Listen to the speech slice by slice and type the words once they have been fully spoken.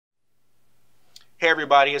Hey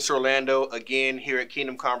everybody, it's Orlando again here at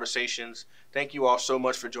Kingdom Conversations. Thank you all so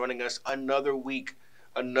much for joining us another week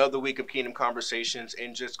of Kingdom Conversations,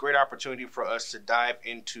 and just great opportunity for us to dive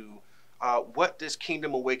into what this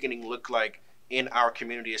Kingdom Awakening looked like in our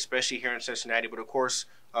community, especially here in Cincinnati, but of course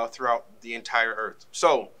throughout the entire earth.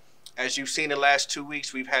 So, as you've seen the last 2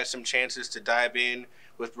 weeks, we've had some chances to dive in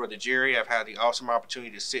with Brother Jerry. I've had the awesome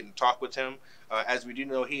opportunity to sit and talk with him. As we do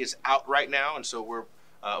know, he is out right now, and so we're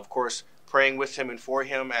of course praying with him and for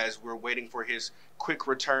him as we're waiting for his quick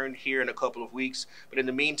return here in a couple of weeks. But in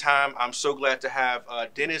the meantime, I'm so glad to have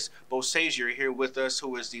Dennis Beausejour here with us,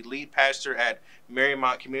 who is the lead pastor at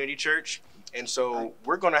Marymount Community Church. And so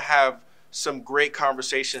we're going to have some great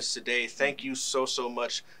conversations today. Thank you so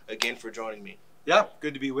much again for joining me. Yeah,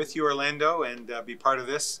 good to be with you, Orlando, and be part of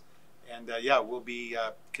this. And we'll be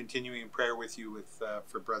continuing in prayer with you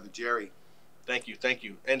for Brother Jerry. Thank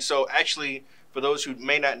you. And so actually, for those who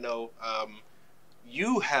may not know,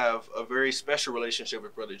 you have a very special relationship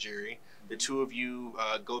with Brother Jerry. The two of you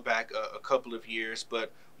go back a couple of years,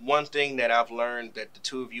 but one thing that I've learned that the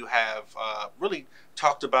two of you have really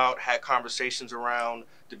talked about, had conversations around,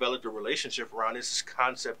 developed a relationship around, is this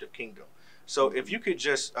concept of kingdom. So if you could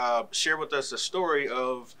just share with us a story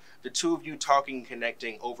of the two of you talking and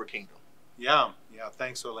connecting over kingdom. Yeah,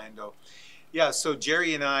 thanks, Orlando. Yeah, so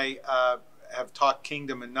Jerry and I have talked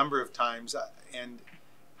kingdom a number of times, and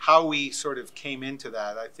how we sort of came into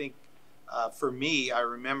that. I think for me, I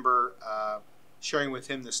remember sharing with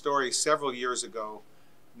him the story several years ago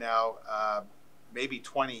now, maybe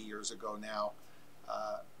 20 years ago now,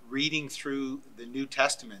 reading through the New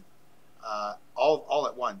Testament all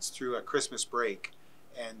at once through a Christmas break,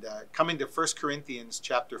 and coming to 1 Corinthians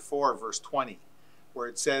chapter 4, verse 20, where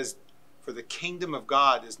it says, "For the kingdom of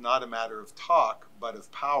God is not a matter of talk, but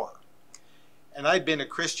of power." And I'd been a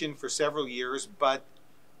Christian for several years, but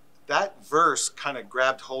that verse kind of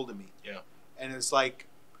grabbed hold of me. Yeah. And it's like,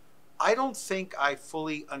 I don't think I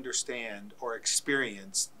fully understand or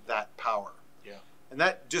experience that power. Yeah. And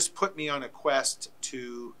that just put me on a quest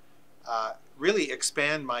to really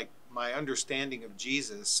expand my understanding of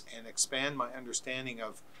Jesus and expand my understanding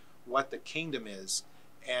of what the kingdom is,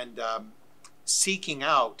 and seeking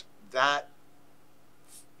out that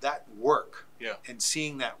work. Yeah. And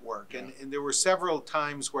seeing that work. Yeah. And there were several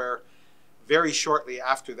times where very shortly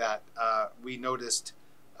after that, we noticed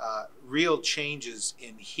real changes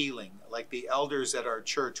in healing. Like the elders at our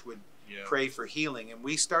church would pray for healing. And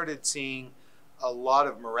we started seeing a lot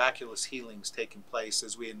of miraculous healings taking place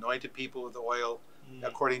as we anointed people with oil,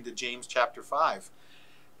 according to James chapter 5.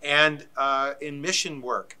 And in mission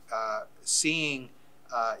work, seeing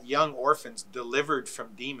young orphans delivered from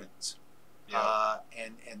demons.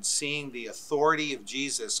 And seeing the authority of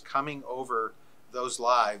Jesus coming over those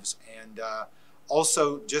lives, and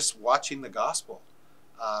also just watching the gospel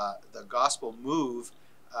move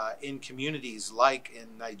in communities like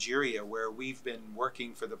in Nigeria, where we've been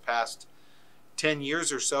working for the past 10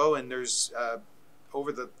 years or so, and there's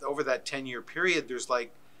over that 10-year period, there's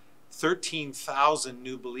like 13,000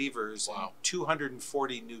 new believers. Wow. And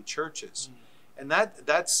 240 new churches. And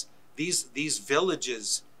that's these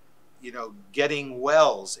villages, getting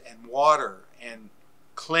wells and water and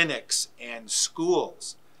clinics and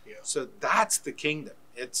schools. Yeah. So that's the kingdom.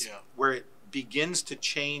 It's where it begins to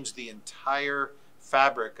change the entire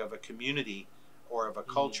fabric of a community or of a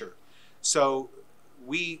culture. So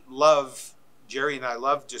Jerry and I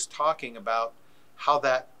love just talking about how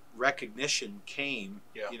that recognition came,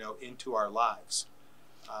 into our lives.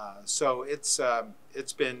 So it's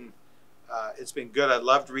been good. I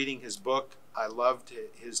loved reading his book. I loved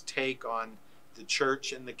his take on the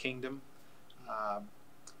church and the kingdom.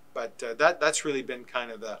 But that's really been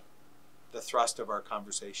kind of the thrust of our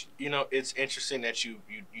conversation. It's interesting that you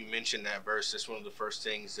mentioned that verse. It's one of the first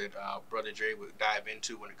things that Brother Jerry would dive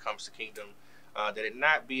into when it comes to kingdom. That it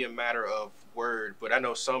not be a matter of word, but I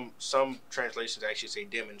know some translations actually say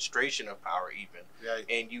demonstration of power even. Right.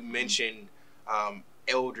 And you mentioned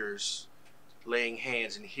elders laying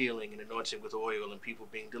hands and healing and anointing with oil and people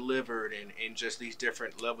being delivered and just these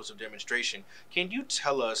different levels of demonstration. Can you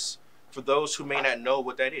tell us, for those who may not know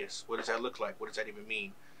what that is, what does that look like? What does that even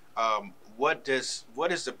mean? What is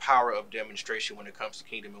the power of demonstration when it comes to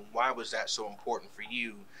kingdom, and why was that so important for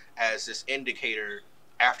you as this indicator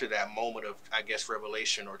after that moment of, I guess,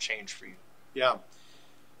 revelation or change for you? Yeah.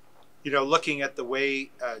 Looking at the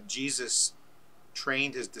way Jesus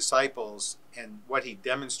trained his disciples and what he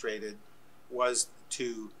demonstrated was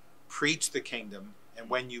to preach the kingdom. And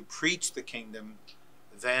when you preach the kingdom,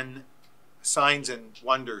 then signs and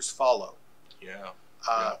wonders follow. Yeah.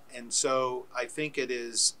 And so I think it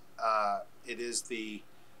is the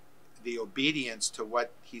the obedience to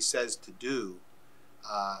what he says to do,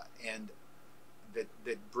 and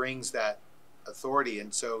that brings that authority.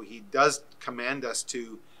 And so he does command us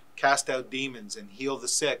to cast out demons and heal the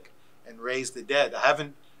sick and raise the dead. I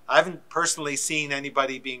haven't personally seen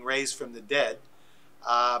anybody being raised from the dead,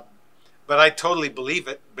 but I totally believe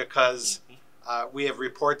it, because we have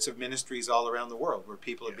reports of ministries all around the world where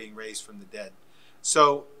people are being raised from the dead.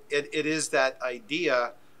 So it is that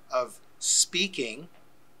idea of speaking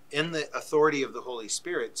in the authority of the Holy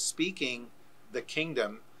Spirit, speaking the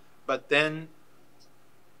kingdom, but then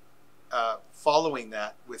following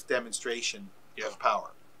that with demonstration of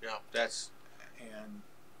power. Yeah, and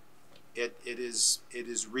it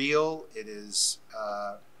is real. It is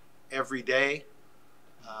every day.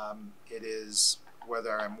 It is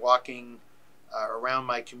whether I'm walking around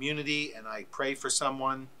my community and I pray for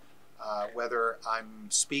someone, whether I'm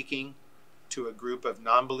speaking to a group of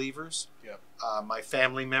non-believers, my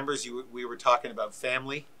family members. We were talking about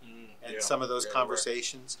family and some of those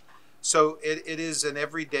conversations. Right. So it is an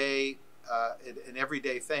everyday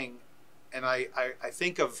thing. And I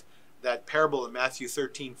think of that parable in Matthew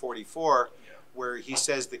 13:44, where he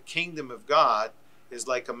says the kingdom of God is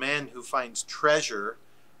like a man who finds treasure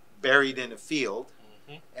buried in a field,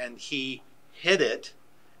 and he hid it,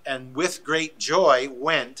 and with great joy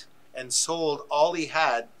went and sold all he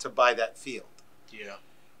had to buy that field. Yeah.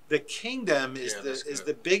 The kingdom is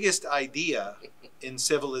the biggest idea in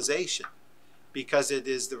civilization, because it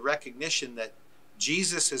is the recognition that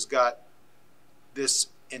Jesus has got this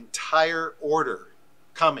entire order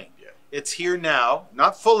coming. Yeah. It's here now,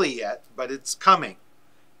 not fully yet, but it's coming.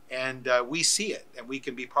 And we see it, and we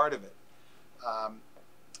can be part of it.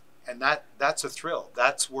 And that's a thrill.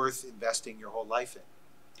 That's worth investing your whole life in.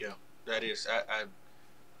 Yeah, that is.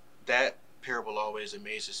 That parable always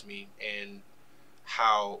amazes me, and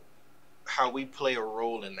how we play a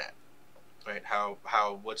role in that, right?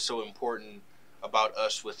 How what's so important about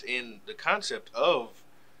us within the concept of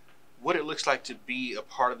what it looks like to be a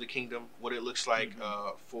part of the kingdom, what it looks like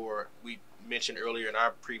we mentioned earlier in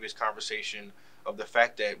our previous conversation of the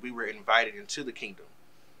fact that we were invited into the kingdom.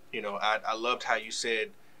 You know, I loved how you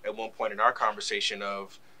said at one point in our conversation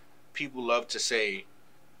of people love to say,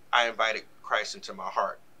 I invited Christ into my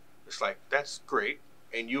heart. It's like, that's great.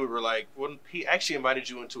 And you were like, well, he actually invited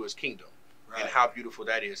you into his kingdom. Right. And how beautiful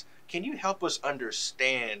that is. Can you help us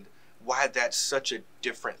understand why that's such a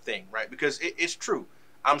different thing, right? Because it's true.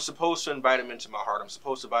 I'm supposed to invite him into my heart. I'm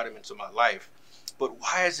supposed to invite him into my life. But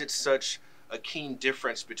why is it such a keen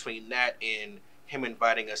difference between that and him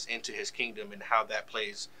inviting us into his kingdom, and how that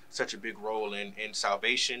plays such a big role in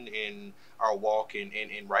salvation, in our walk,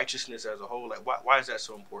 in righteousness as a whole? Like, why is that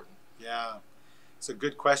so important? Yeah, it's a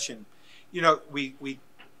good question. You know,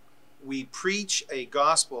 we preach a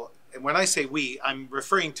gospel, and when I say we, I'm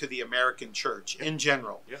referring to the American church in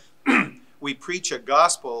general. Yeah. We preach a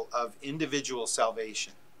gospel of individual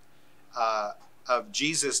salvation, of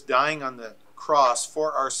Jesus dying on the cross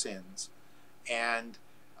for our sins, and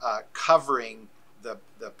covering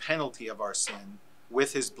the penalty of our sin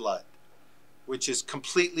with his blood, which is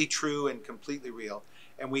completely true and completely real.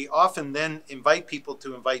 And we often then invite people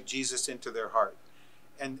to invite Jesus into their heart.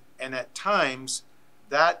 And at times,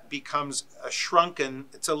 that becomes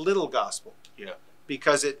it's a little gospel. Yeah.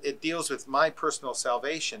 Because it deals with my personal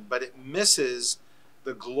salvation, but it misses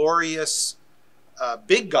the glorious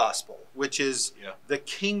big gospel, which is the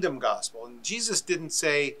kingdom gospel. And Jesus didn't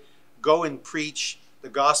say, go and preach the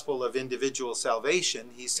gospel of individual salvation.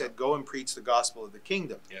 He said, go and preach the gospel of the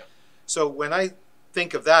kingdom. Yeah. So when I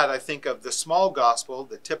think of that, I think of the small gospel,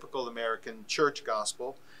 the typical American church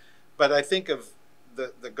gospel, but I think of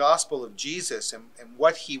the gospel of Jesus and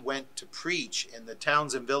what he went to preach in the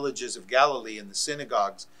towns and villages of Galilee and the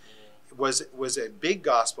synagogues was a big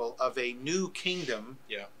gospel of a new kingdom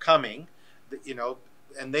coming, you know,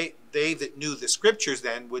 and they that knew the scriptures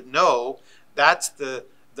then would know that's the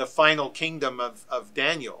final kingdom of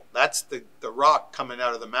Daniel. That's the rock coming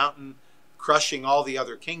out of the mountain, crushing all the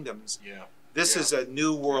other kingdoms. Yeah. This is a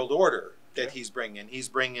new world order that he's bringing. He's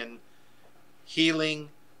bringing healing.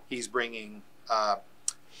 He's bringing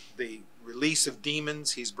the release of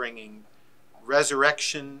demons. He's bringing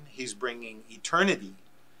resurrection. He's bringing eternity.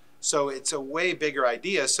 So it's a way bigger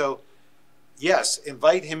idea. So yes,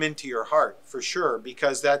 invite him into your heart for sure,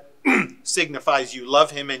 because that signifies you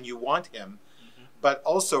love him and you want him. But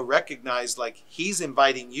also recognize, like, he's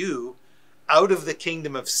inviting you out of the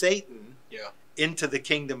kingdom of Satan into the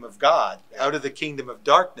kingdom of God, out of the kingdom of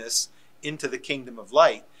darkness into the kingdom of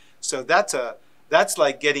light. So that's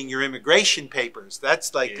like getting your immigration papers.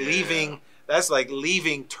 That's like leaving That's like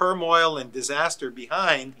leaving turmoil and disaster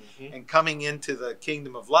behind and coming into the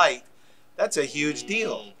kingdom of light. That's a huge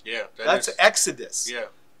deal. Yeah, that's Exodus. Yeah,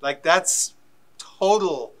 like that's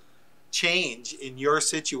total change in your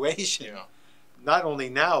situation. Yeah. Not only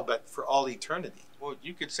now, but for all eternity. Well,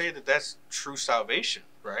 you could say that that's true salvation,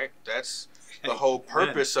 right? That's the whole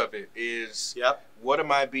purpose of it is, what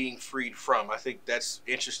am I being freed from? I think that's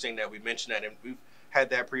interesting that we mentioned that, and we've had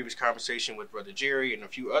that previous conversation with Brother Jerry and a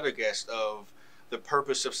few other guests of the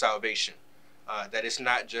purpose of salvation, that it's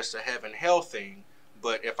not just a heaven-hell thing,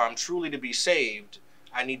 but if I'm truly to be saved,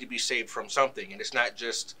 I need to be saved from something, and it's not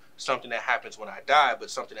just something that happens when I die, but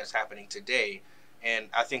something that's happening today. And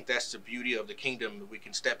I think that's the beauty of the kingdom. We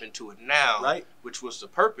can step into it now, which was the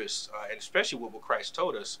purpose, and especially what Christ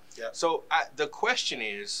told us. So the question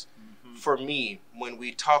is, for me, when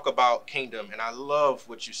we talk about kingdom, and I love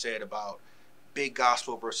what you said about big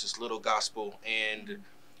gospel versus little gospel, and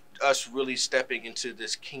us really stepping into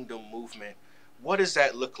this kingdom movement, what does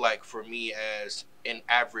that look like for me as an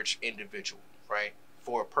average individual, right?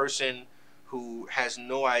 For a person who has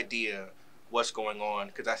no idea what's going on,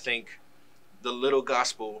 because I think the little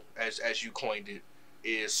gospel, as you coined it,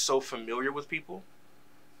 is so familiar with people.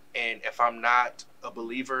 And if I'm not a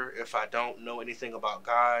believer, if I don't know anything about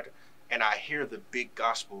God, and I hear the big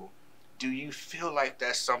gospel, do you feel like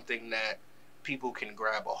that's something that people can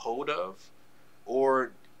grab a hold of?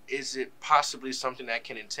 Or is it possibly something that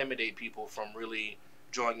can intimidate people from really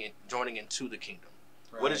joining into the kingdom?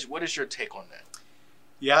 What is your take on that?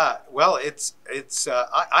 Yeah, well,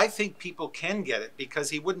 I think people can get it,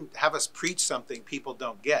 because he wouldn't have us preach something people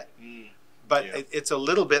don't get. But it's a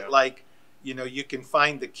little bit like, you can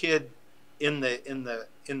find the kid in the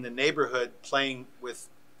neighborhood playing with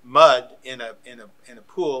mud in a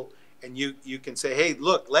pool, and you can say, hey,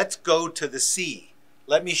 look, let's go to the sea.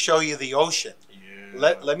 Let me show you the ocean.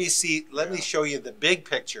 Let me show you the big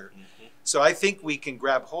picture. So I think we can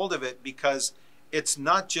grab hold of it, because it's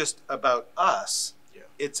not just about us.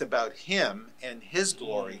 It's about him and his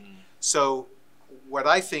glory. So what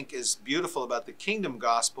I think is beautiful about the kingdom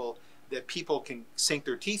gospel that people can sink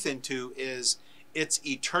their teeth into is its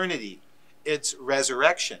eternity, its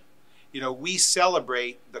resurrection. We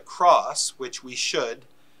celebrate the cross, which we should.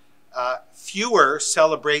 Fewer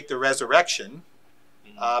celebrate the resurrection,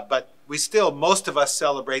 but most of us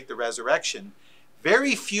celebrate the resurrection.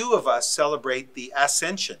 Very few of us celebrate the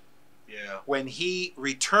ascension. When he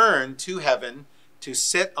returned to heaven to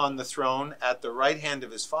sit on the throne at the right hand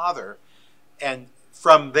of his Father, and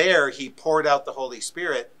from there he poured out the Holy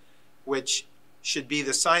Spirit, which should be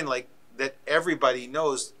the sign that everybody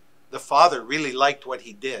knows the Father really liked what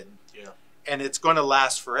he did, and it's going to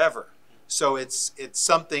last forever. So it's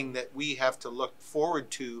something that we have to look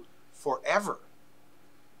forward to forever.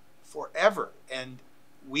 And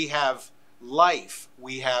we have life,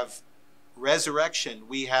 we have resurrection,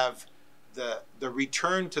 we have the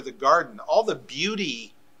return to the garden. All the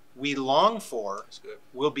beauty we long for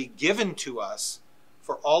will be given to us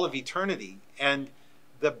for all of eternity. And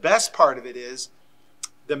the best part of it is,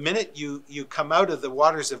 the minute you come out of the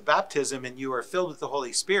waters of baptism and you are filled with the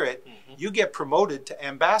Holy Spirit, you get promoted to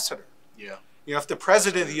ambassador. If the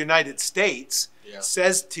President of the United States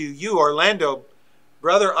says to you, Orlando,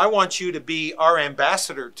 brother, I want you to be our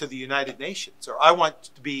ambassador to the United Nations, or I want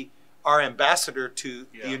to be our ambassador to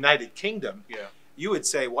the United Kingdom, you would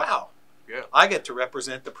say, wow, I get to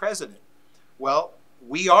represent the president. Well,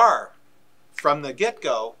 we are, from the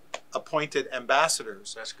get-go, appointed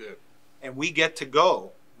ambassadors. That's good. And we get to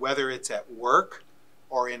go, whether it's at work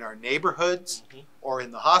or in our neighborhoods or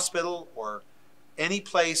in the hospital or any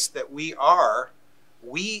place that we are,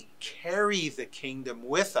 we carry the kingdom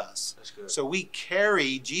with us. That's good. So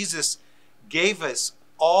Jesus gave us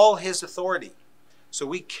all his authority. So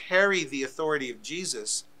we carry the authority of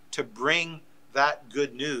Jesus to bring that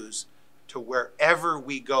good news to wherever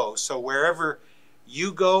we go. So wherever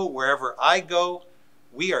you go, wherever I go,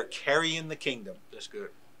 we are carrying the kingdom. That's good.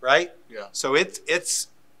 Right? Yeah. So it's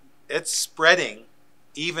spreading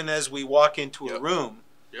even as we walk into a room.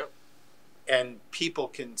 And people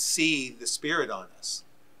can see the Spirit on us.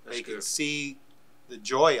 They can see the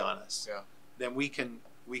joy on us. Then we can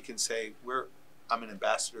say, I'm an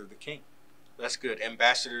ambassador of the King. That's good.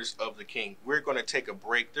 Ambassadors of the King. We're going to take a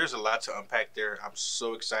break. There's a lot to unpack there. I'm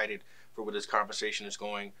so excited for where this conversation is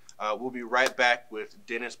going. We'll be right back with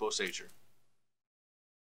Dennis Beausejour.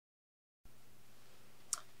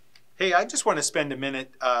 Hey, I just want to spend a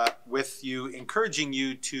minute with you, encouraging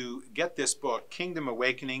you to get this book, Kingdom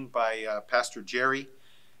Awakening by Pastor Jerry.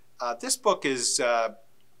 This book is,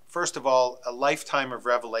 first of all, a lifetime of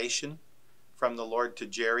revelation from the Lord to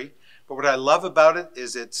Jerry. But what I love about it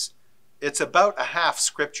is it's it's about a half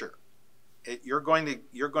scripture. You're going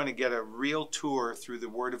to get a real tour through the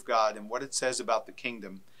Word of God and what it says about the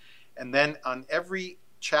kingdom. And then on every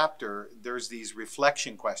chapter, there's these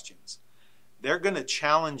reflection questions. They're going to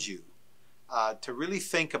challenge you to really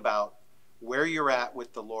think about where you're at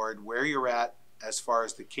with the Lord, where you're at as far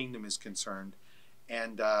as the kingdom is concerned.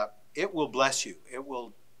 And it will bless you. It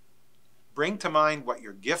will bring to mind what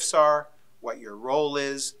your gifts are, what your role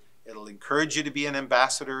is. It'll encourage you to be an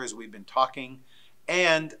ambassador, as we've been talking.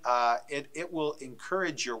 And it will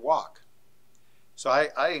encourage your walk. So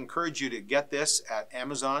I encourage you to get this at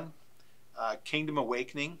Amazon, Kingdom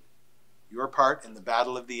Awakening, Your Part in the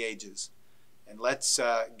Battle of the Ages. And let's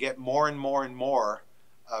get more and more and more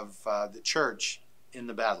of the church in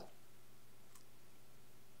the battle.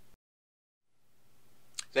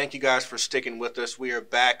 Thank you guys for sticking with us. We are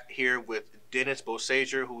back here with Dennis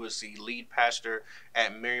Beausejour, who is the lead pastor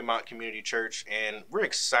at Marymount Community Church, and we're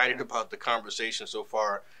excited about the conversation so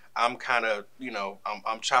far. I'm kind of,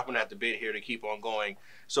 I'm chopping at the bit here to keep on going.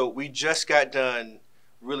 So we just got done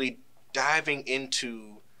really diving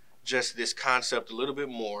into just this concept a little bit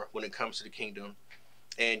more when it comes to the kingdom.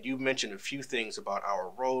 And you mentioned a few things about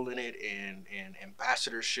our role in it and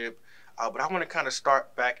ambassadorship. But I want to kind of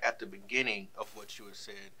start back at the beginning of what you had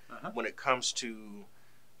said when it comes to,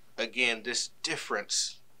 again, this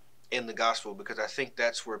difference in the gospel, because I think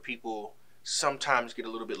that's where people sometimes get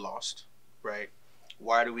a little bit lost, right?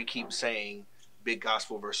 Why do we keep saying big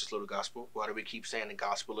gospel versus little gospel? Why do we keep saying the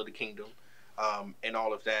gospel of the kingdom and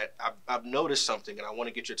all of that? I've noticed something, and I want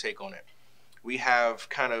to get your take on it. We have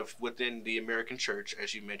kind of within the American church,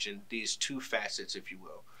 as you mentioned, these two facets, if you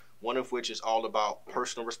will. One of which is all about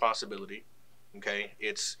personal responsibility, okay?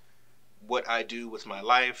 It's what I do with my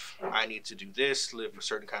life. I need to do this, live a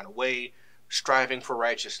certain kind of way, striving for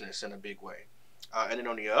righteousness in a big way. And then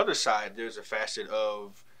on the other side, there's a facet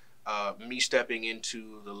of me stepping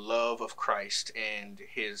into the love of Christ and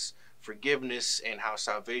his forgiveness and how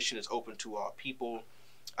salvation is open to all people.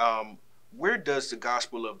 Where does the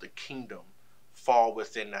gospel of the kingdom fall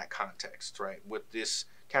within that context, right? With this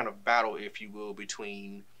kind of battle, if you will,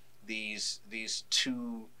 between these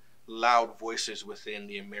two loud voices within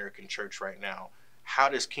the American church right now. How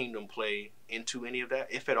does kingdom play into any of that,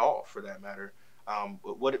 if at all, for that matter?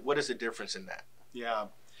 What is the difference in that? Yeah.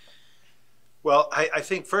 Well, I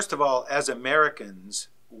think, first of all, as Americans,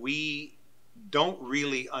 we don't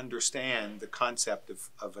really understand the concept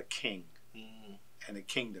of a king and a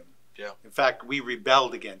kingdom. Yeah. In fact, we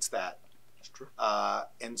rebelled against that. That's true.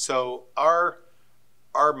 And so our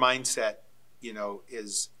mindset,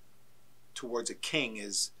 is towards a king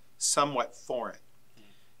is somewhat foreign.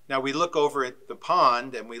 Now we look over at the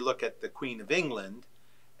pond and we look at the Queen of England,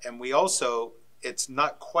 and we also, it's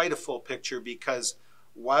not quite a full picture, because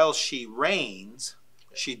while she reigns,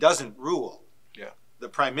 she doesn't rule. Yeah. The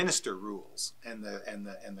prime minister rules and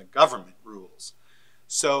the government rules.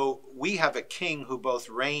 So we have a king who both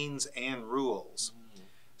reigns and rules.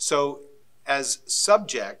 So as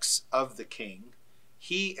subjects of the king,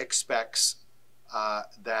 he expects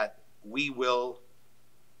that we will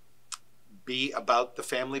be about the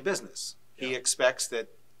family business. Yeah. He expects that,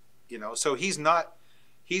 so he's not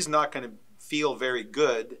going to feel very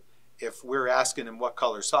good if we're asking him what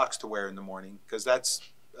color socks to wear in the morning, because that's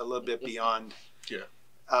a little bit beyond. Yeah.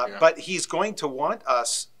 But he's going to want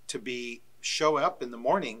us to show up in the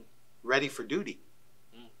morning ready for duty,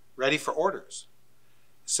 ready for orders.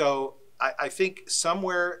 So I think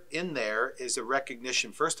somewhere in there is a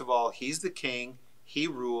recognition. First of all, he's the king. He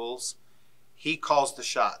rules. He calls the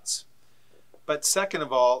shots. But second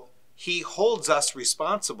of all, he holds us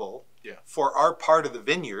responsible for our part of the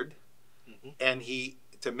vineyard, and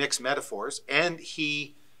to mix metaphors, and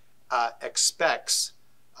he expects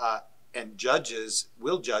and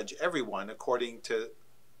will judge everyone according to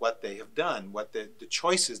what they have done, what the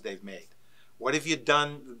choices they've made. What have you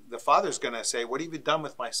done? The father's going to say, what have you done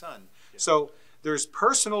with my son? Yeah. So there's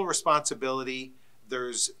personal responsibility.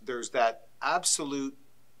 There's that absolute,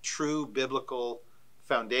 true biblical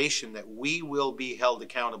foundation that we will be held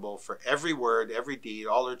accountable for every word, every deed,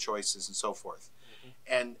 all our choices, and so forth.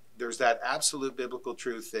 And there's that absolute biblical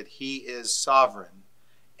truth that he is sovereign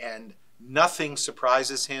and nothing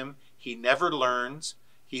surprises him. He never learns.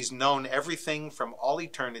 He's known everything from all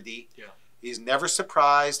eternity. Yeah. He's never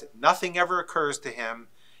surprised. Nothing ever occurs to him.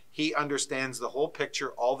 He understands the whole picture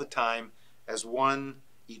all the time as one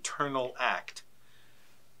eternal act.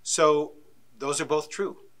 So those are both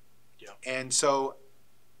true. Yeah. And so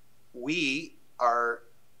we are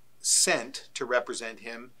sent to represent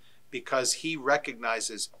him because he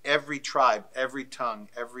recognizes every tribe, every tongue,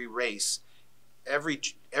 every race,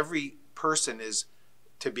 every person is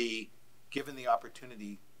to be given the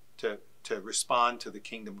opportunity to respond to the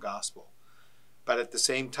kingdom gospel. But at the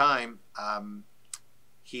same time,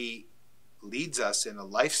 he leads us in a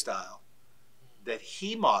lifestyle that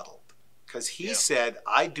he modeled, because he said,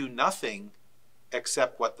 I do nothing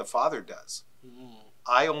except what the Father does.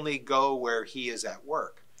 I only go where he is at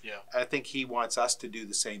work. And I think he wants us to do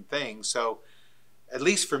the same thing. So at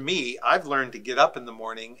least for me, I've learned to get up in the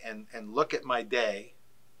morning and look at my day,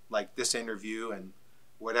 like this interview and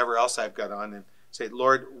whatever else I've got on, and say,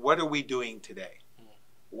 Lord, what are we doing today?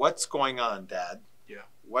 What's going on, Dad?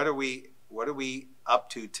 What are we up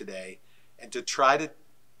to today? And to try to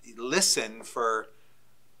listen for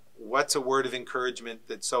what's a word of encouragement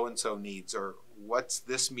that so-and-so needs, or what's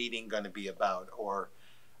this meeting going to be about, or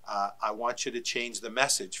I want you to change the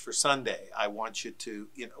message for Sunday. I want you to,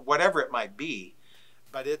 whatever it might be,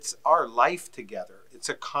 but it's our life together. It's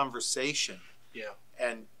a conversation.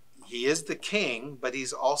 And he is the king, but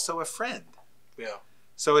he's also a friend.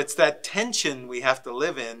 So it's that tension we have to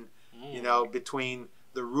live in, between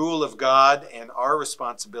the rule of God and our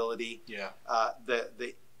responsibility,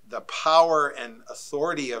 the power and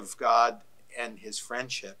authority of God and his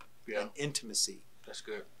friendship and intimacy. That's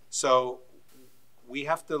good. So we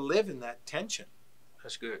have to live in that tension.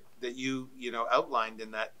 That's good. That you outlined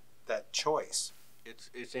in that choice.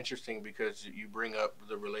 It's interesting because you bring up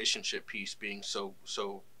the relationship piece being so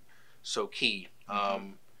key.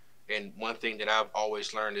 And one thing that I've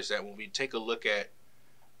always learned is that when we take a look at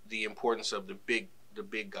the importance of the big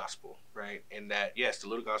gospel, right? And that, yes, the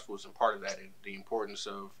little gospel is a part of that, and the importance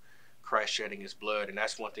of Christ shedding his blood. And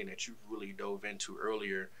that's one thing that you really dove into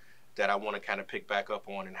earlier that I want to kind of pick back up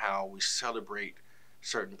on, and how we celebrate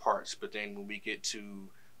certain parts. But then when we get to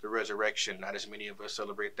the resurrection, not as many of us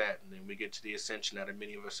celebrate that. And then we get to the ascension, not as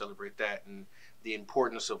many of us celebrate that. And the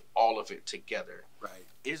importance of all of it together. Right.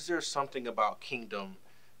 Is there something about kingdom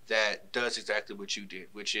that does exactly what you did,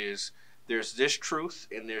 which is there's this truth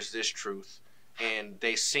and there's this truth, and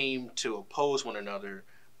they seem to oppose one another,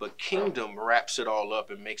 but kingdom wraps it all up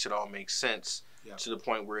and makes it all make sense to the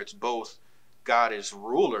point where it's both God is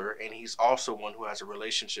ruler and he's also one who has a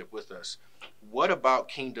relationship with us. What about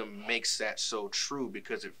kingdom makes that so true,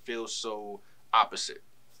 because it feels so opposite?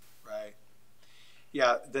 Right.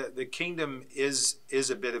 Yeah, the kingdom is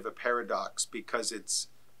a bit of a paradox, because it's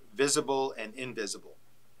visible and invisible.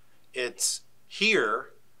 It's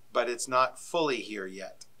here, but it's not fully here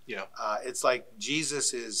yet. It's like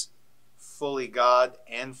Jesus is fully God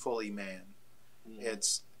and fully man.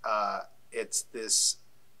 It's this,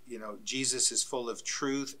 Jesus is full of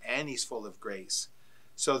truth and he's full of grace.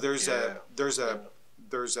 So there's a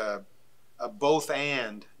both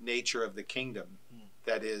and nature of the kingdom.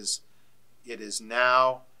 That is, it is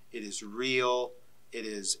now, it is real, it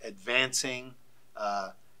is advancing.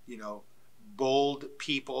 Bold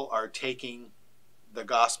people are taking the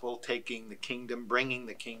gospel, taking the kingdom, bringing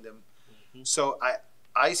the kingdom. So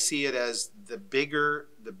I see it as the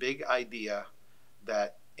big idea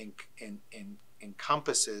that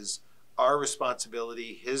encompasses our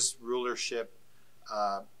responsibility, his rulership,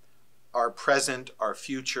 our present, our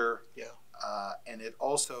future, and it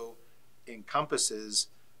also encompasses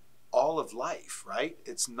all of life, right?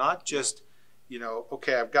 It's not just,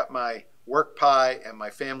 okay, I've got my work pie and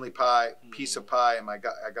my family pie, piece of pie, and I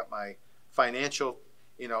got my financial,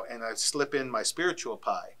 and I slip in my spiritual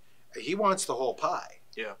pie. He wants the whole pie.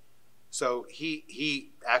 So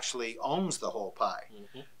he actually owns the whole pie.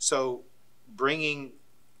 So bringing,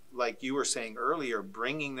 like you were saying earlier,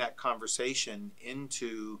 bringing that conversation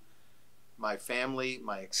into my family,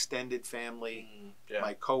 my extended family,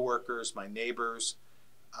 my coworkers, my neighbors,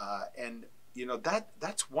 and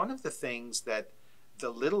that's one of the things that the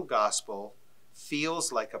little gospel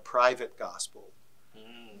feels like a private gospel.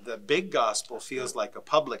 The big gospel feels like a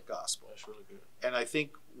public gospel. That's really good. And I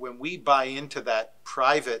think when we buy into that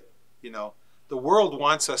private, the world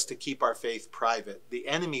wants us to keep our faith private. The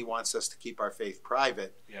enemy wants us to keep our faith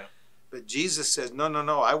private. But Jesus says,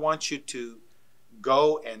 no, I want you to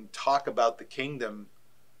go and talk about the kingdom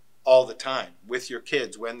all the time with your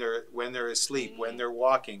kids, when they're asleep, when they're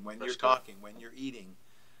walking, when you're talking, when you're eating.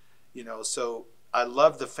 So I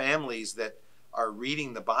love the families that are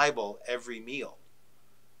reading the Bible every meal,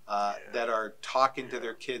 that are talking to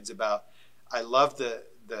their kids about. I love the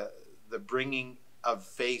bringing of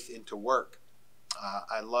faith into work.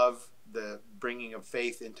 I love the bringing of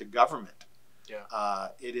faith into government.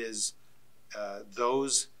 It is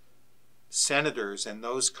those senators and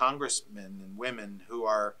those congressmen and women who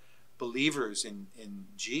are believers in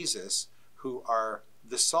Jesus, who are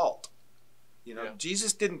the salt.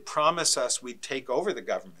 Jesus didn't promise us we'd take over the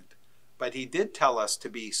government, but he did tell us to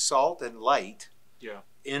be salt and light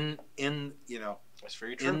in you know, That's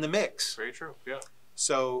very true. in the mix. Very true. Yeah.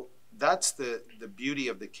 So that's the beauty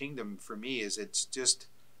of the kingdom for me, is it's just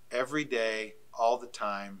every day, all the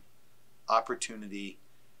time, opportunity.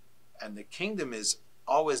 And the kingdom is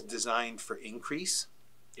always designed for increase.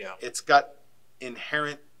 Yeah. It's got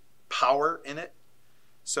inherent power in it.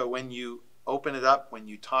 So when you open it up, when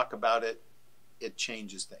you talk about it, it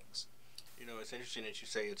changes things. You know, it's interesting that you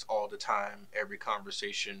say it's all the time, every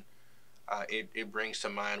conversation. It brings to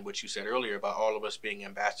mind what you said earlier about all of us being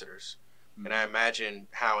ambassadors. Mm-hmm. And I imagine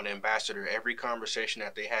how an ambassador, every conversation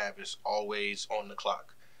that they have is always on the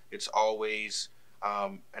clock. It's always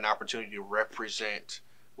an opportunity to represent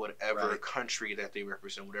whatever country that they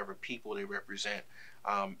represent, whatever people they represent.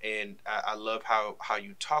 And I love how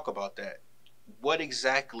you talk about that. What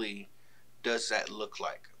exactly does that look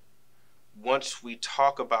like? Once we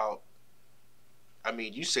talk about, I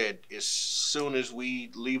mean, you said as soon as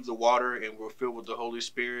we leave the water and we're filled with the Holy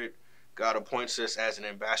Spirit, God appoints us as an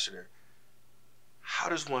ambassador. How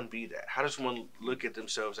does one be that? How does one look at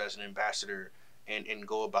themselves as an ambassador and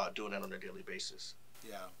go about doing that on a daily basis?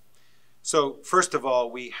 Yeah. So first of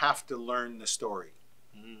all, we have to learn the story.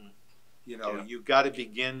 You know, you've got to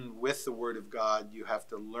begin with the Word of God. You have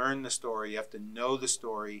to learn the story. You have to know the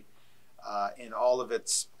story in all of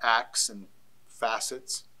its acts and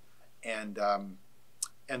facets, and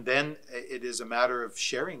then it is a matter of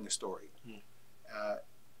sharing the story.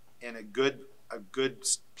 And a good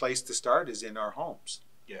place to start is in our homes.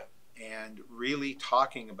 Yeah. And really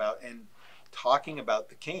talking about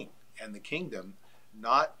the King and the kingdom,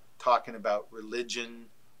 not talking about religion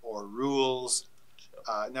or rules.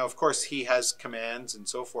 Now, of course, he has commands and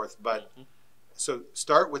so forth, but so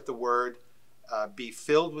start with the Word, be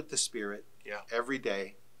filled with the Spirit every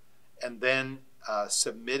day, and then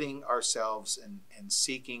submitting ourselves and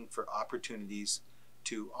seeking for opportunities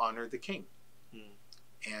to honor the King.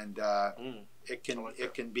 And it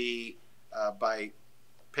can be by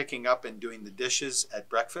picking up and doing the dishes at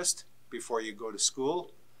breakfast before you go to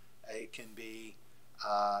school. It can be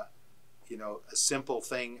a simple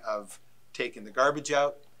thing of taking the garbage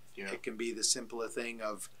out. It can be the simple thing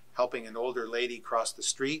of helping an older lady cross the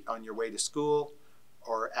street on your way to school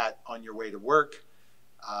or on your way to work.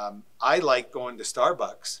 I like going to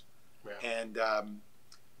Starbucks and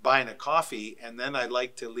buying a coffee, and then I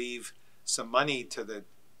like to leave some money to the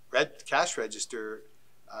cash register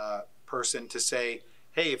person to say,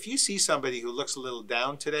 hey, if you see somebody who looks a little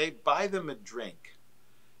down today, buy them a drink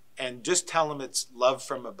and just tell them it's love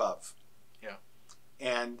from above. Yeah.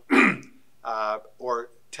 And or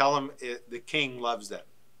tell them the King loves them.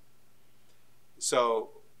 So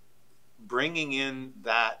bringing in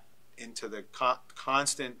that into the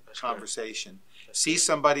constant conversation. See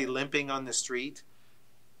somebody limping on the street,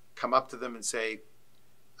 come up to them and say,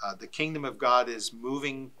 the kingdom of God is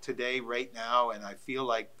moving today, right now, and I feel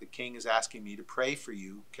like the King is asking me to pray for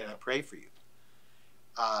you. Can I pray for you?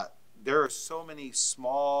 There are so many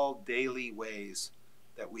small daily ways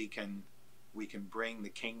that we can bring the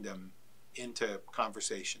kingdom into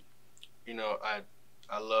conversation. You know,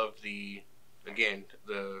 I love the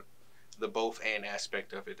both and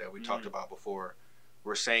aspect of it that we talked about before.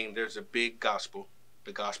 We're saying there's a big gospel,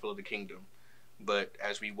 the gospel of the kingdom. But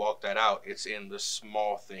as we walk that out, it's in the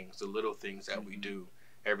small things, the little things that we do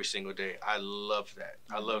every single day. I love that.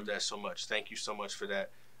 I love that so much. Thank you so much for that.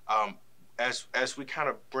 As we kind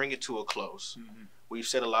of bring it to a close, we've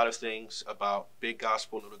said a lot of things about big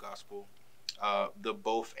gospel, little gospel, the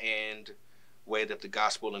both and way that the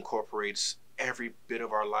gospel incorporates every bit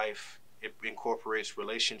of our life. It incorporates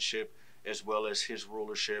relationship as well as his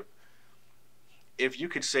rulership. If you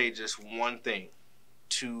could say just one thing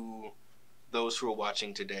to those who are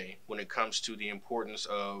watching today when it comes to the importance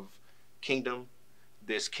of kingdom,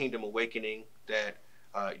 this kingdom awakening that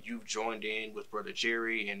you've joined in with Brother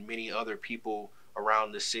Jerry and many other people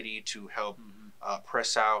around the city to help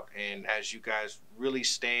press out, and as you guys really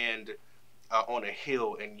stand on a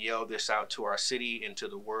hill and yell this out to our city and to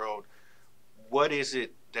the world, what is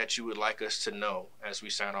it that you would like us to know as we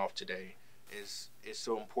sign off today is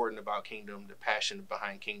so important about kingdom, the passion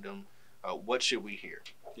behind kingdom? What should we hear?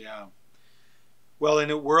 Yeah. Well,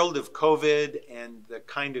 in a world of COVID and the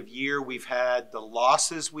kind of year we've had, the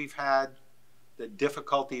losses we've had, the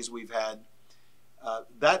difficulties we've had,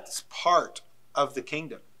 that's part of the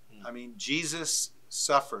kingdom. I mean, Jesus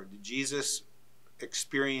suffered. Jesus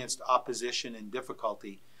experienced opposition and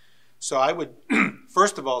difficulty. So I would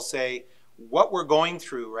first of all say what we're going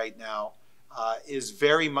through right now is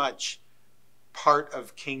very much part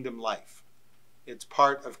of kingdom life. It's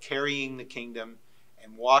part of carrying the kingdom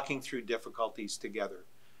and walking through difficulties together.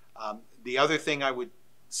 The other thing I would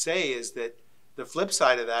say is that the flip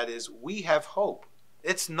side of that is we have hope.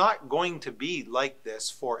 It's not going to be like this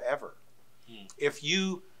forever. If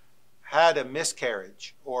you had a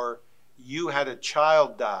miscarriage, or you had a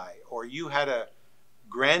child die, or you had a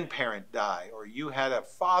grandparent die, or you had a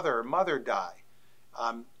father or mother die,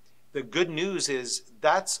 the good news is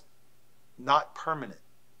that's not permanent.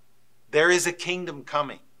 There is a kingdom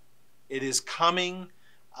coming. It is coming.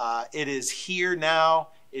 It is here now.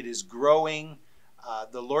 It is growing.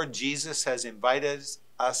 The Lord Jesus has invited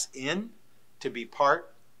us in to be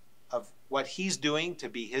part of what he's doing, to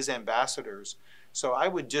be his ambassadors. So I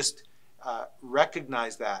would just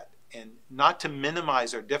recognize that, and not to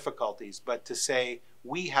minimize our difficulties, but to say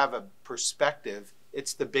we have a perspective.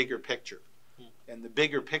 It's the bigger picture. And the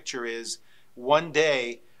bigger picture is one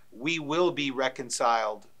day we will be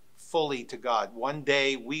reconciled fully to God. One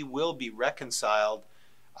day we will be reconciled,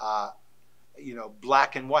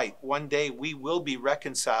 black and white. One day we will be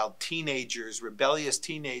reconciled, teenagers, rebellious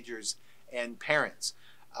teenagers, and parents.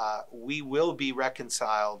 We will be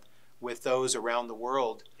reconciled with those around the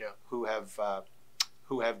world who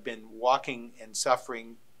have been walking and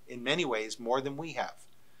suffering in many ways more than we have.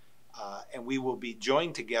 And we will be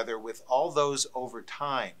joined together with all those over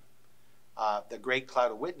time, the great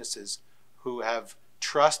cloud of witnesses who have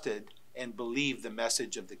trusted and believed the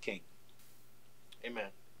message of the King. Amen.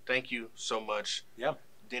 Thank you so much. Yeah.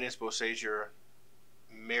 Dennis Beausejour,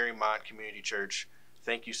 Marymount Community Church,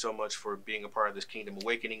 thank you so much for being a part of this Kingdom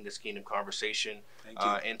Awakening, this Kingdom Conversation. Thank you.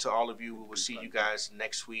 And to all of you, we will see you guys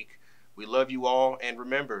next week. We love you all. And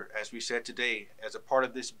remember, as we said today, as a part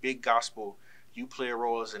of this big gospel, you play a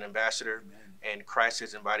role as an ambassador. Amen. And Christ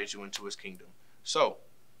has invited you into his kingdom. So,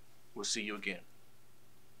 we'll see you again.